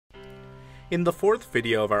In the fourth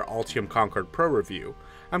video of our Altium Concord Pro review,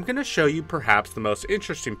 I'm going to show you perhaps the most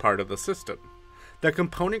interesting part of the system, the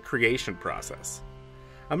component creation process.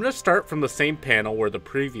 I'm going to start from the same panel where the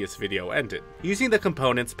previous video ended, using the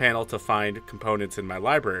Components panel to find components in my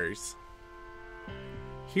libraries.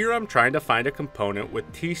 Here I'm trying to find a component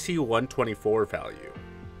with TC124 value.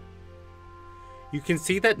 You can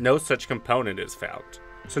see that no such component is found,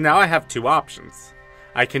 so now I have two options.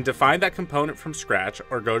 I can define that component from scratch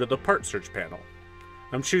or go to the Part Search panel.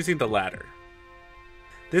 I'm choosing the latter.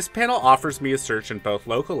 This panel offers me a search in both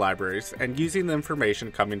local libraries and using the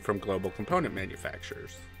information coming from global component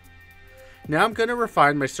manufacturers. Now I'm going to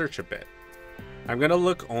refine my search a bit. I'm going to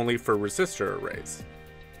look only for resistor arrays.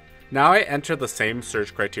 Now I enter the same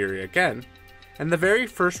search criteria again, and the very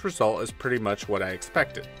first result is pretty much what I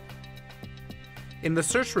expected. In the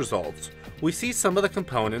search results, we see some of the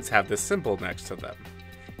components have this symbol next to them,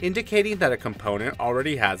 indicating that a component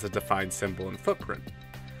already has a defined symbol and footprint.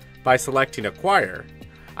 By selecting Acquire,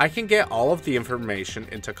 I can get all of the information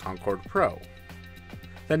into Concord Pro.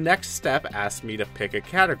 The next step asks me to pick a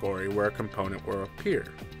category where a component will appear.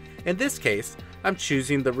 In this case, I'm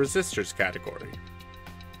choosing the resistors category.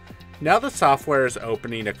 Now the software is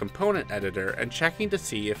opening a component editor and checking to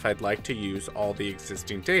see if I'd like to use all the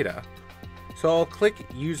existing data. So I'll click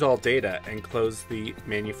Use All Data and close the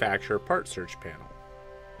Manufacturer Part Search panel.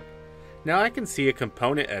 Now I can see a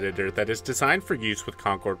component editor that is designed for use with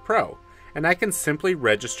Concord Pro, and I can simply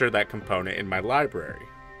register that component in my library.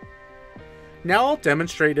 Now I'll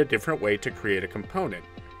demonstrate a different way to create a component.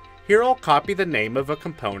 Here I'll copy the name of a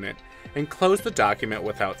component and close the document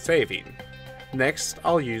without saving. Next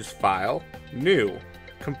I'll use File, New,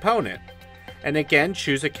 Component, and again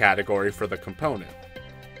choose a category for the component.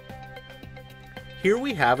 Here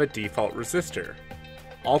we have a default resistor.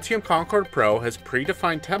 Altium Concord Pro has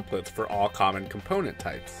predefined templates for all common component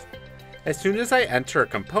types. As soon as I enter a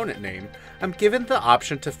component name, I'm given the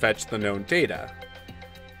option to fetch the known data.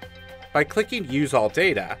 By clicking Use All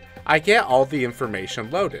Data, I get all the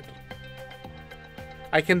information loaded.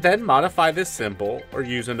 I can then modify this symbol or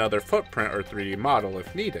use another footprint or 3D model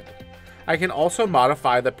if needed. I can also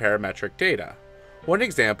modify the parametric data. One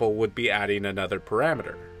example would be adding another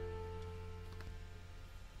parameter.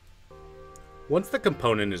 Once the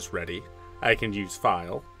component is ready, I can use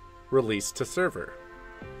File, Release to Server.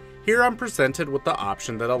 Here I'm presented with the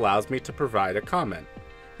option that allows me to provide a comment.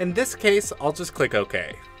 In this case, I'll just click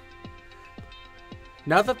OK.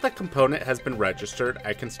 Now that the component has been registered,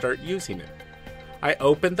 I can start using it. I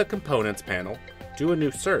open the Components panel, do a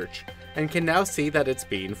new search, and can now see that it's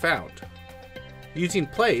being found. Using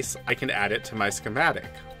Place, I can add it to my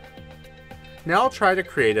schematic. Now I'll try to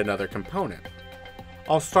create another component.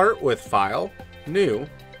 I'll start with File, New,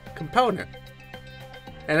 Component.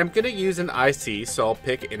 And I'm going to use an IC, so I'll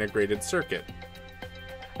pick Integrated Circuit.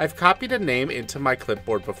 I've copied a name into my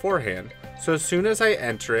clipboard beforehand, so as soon as I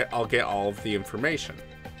enter it, I'll get all of the information.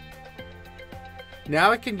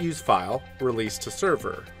 Now I can use File, Release to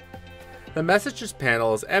Server. The Messages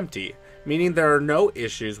panel is empty, meaning there are no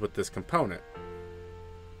issues with this component.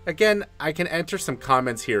 Again, I can enter some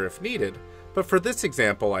comments here if needed, but for this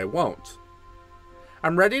example I won't.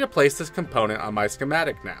 I'm ready to place this component on my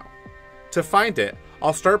schematic now. To find it,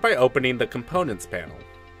 I'll start by opening the Components panel.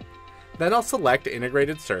 Then I'll select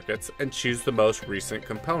Integrated Circuits and choose the most recent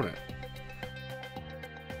component.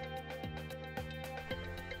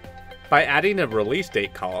 By adding a release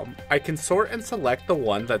date column, I can sort and select the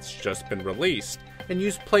one that's just been released and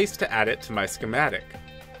use Place to add it to my schematic.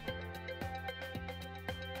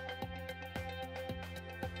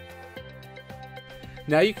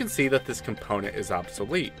 Now you can see that this component is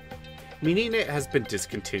obsolete, meaning it has been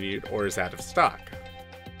discontinued or is out of stock.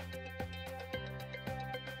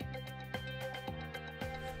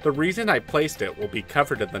 The reason I placed it will be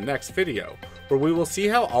covered in the next video, where we will see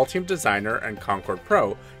how Altium Designer and Concord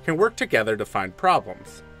Pro can work together to find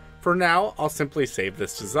problems. For now, I'll simply save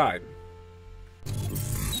this design.